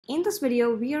In this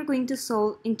video, we are going to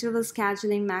solve interval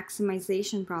scheduling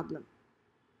maximization problem.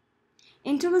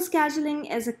 Interval scheduling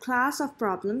is a class of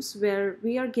problems where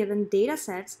we are given data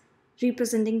sets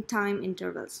representing time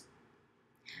intervals.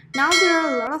 Now there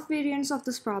are a lot of variants of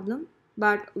this problem,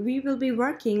 but we will be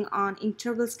working on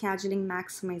interval scheduling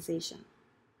maximization.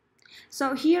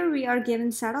 So here we are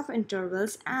given set of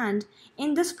intervals, and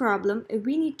in this problem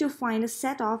we need to find a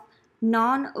set of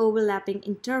non-overlapping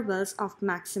intervals of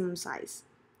maximum size.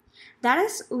 That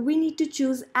is, we need to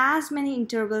choose as many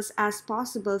intervals as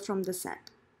possible from the set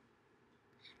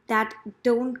that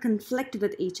don't conflict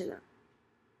with each other.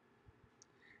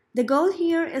 The goal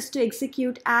here is to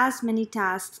execute as many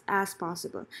tasks as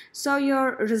possible. So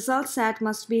your result set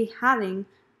must be having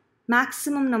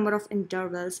maximum number of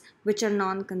intervals which are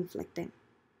non-conflicting.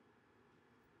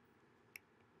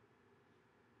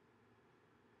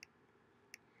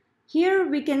 Here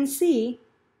we can see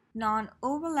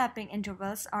non-overlapping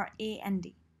intervals are A and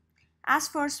D. As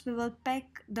first, we will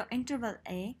pick the interval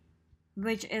A,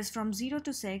 which is from 0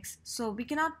 to 6, so we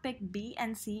cannot pick B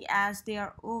and C as they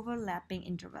are overlapping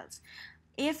intervals.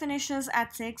 A finishes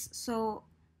at 6, so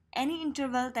any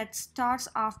interval that starts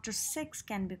after 6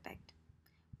 can be picked,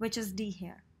 which is D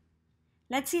here.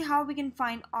 Let's see how we can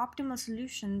find optimal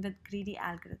solution with greedy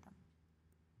algorithm.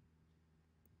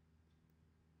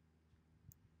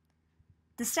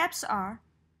 The steps are: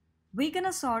 we're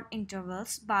gonna sort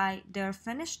intervals by their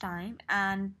finish time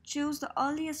and choose the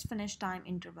earliest finish time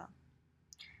interval,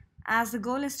 as the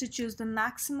goal is to choose the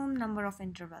maximum number of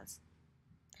intervals.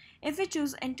 If we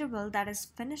choose interval that is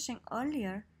finishing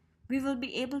earlier, we will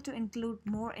be able to include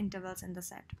more intervals in the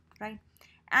set, right?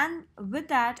 And with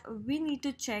that, we need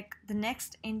to check the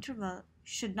next interval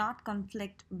should not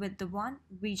conflict with the one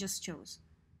we just chose.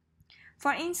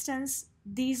 For instance,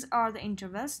 these are the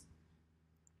intervals.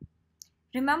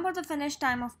 Remember the finish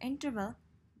time of interval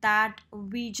that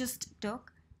we just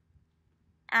took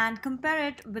and compare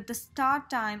it with the start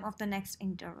time of the next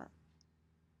interval.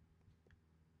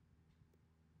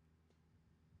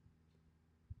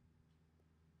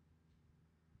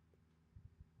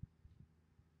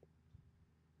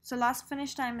 So last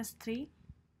finish time is 3,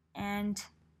 and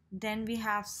then we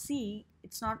have C.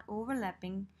 It's not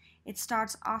overlapping, it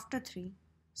starts after 3,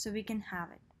 so we can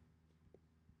have it.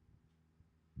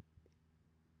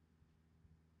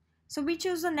 So we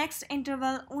choose the next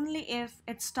interval only if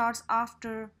it starts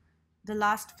after the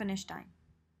last finish time.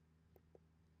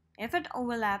 If it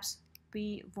overlaps,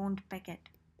 we won't pick it.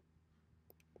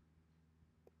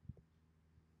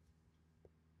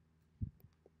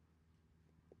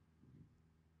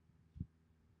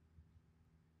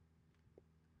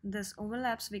 This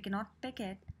overlaps, we cannot pick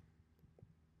it.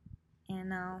 And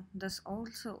now this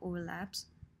also overlaps,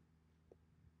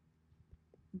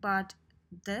 but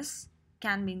this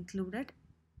can be included.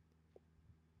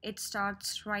 It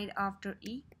starts right after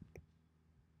E.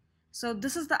 So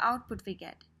this is the output we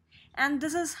get, and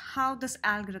this is how this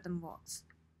algorithm works.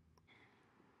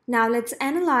 Now let's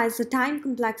analyze the time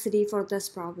complexity for this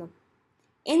problem.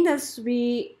 In this,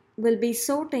 we will be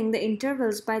sorting the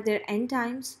intervals by their end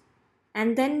times,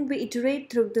 and then we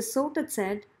iterate through the sorted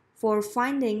set for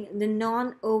finding the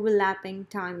non-overlapping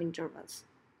time intervals.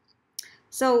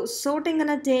 So sorting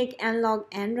gonna take n log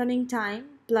n running time,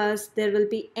 plus there will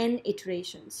be n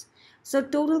iterations. So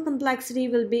total complexity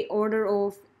will be order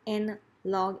of n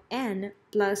log n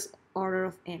plus order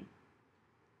of n.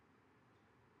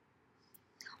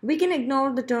 We can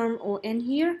ignore the term O(n)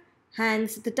 here,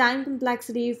 hence the time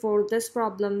complexity for this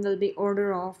problem will be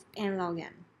order of n log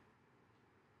n.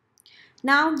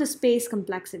 Now the space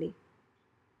complexity.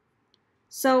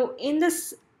 So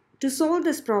to solve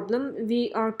this problem,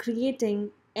 we are creating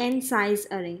n size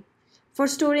array for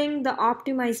storing the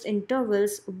optimized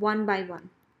intervals one by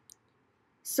one.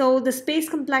 So the space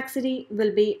complexity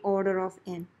will be order of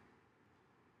n.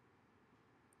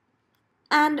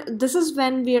 And this is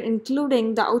when we are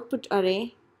including the output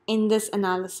array in this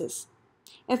analysis.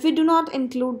 If we do not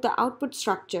include the output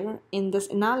structure in this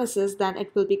analysis, then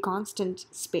it will be constant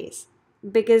space,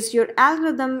 because your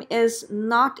algorithm is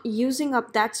not using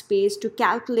up that space to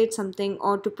calculate something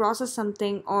or to process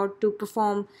something or to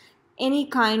perform any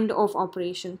kind of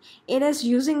operation. It is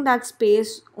using that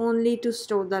space only to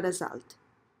store the result.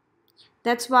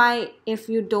 That's why if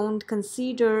you don't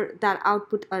consider that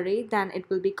output array, then it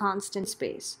will be constant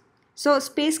space. So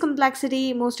space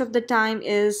complexity most of the time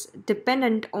is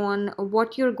dependent on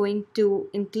what you're going to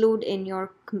include in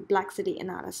your complexity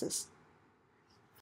analysis.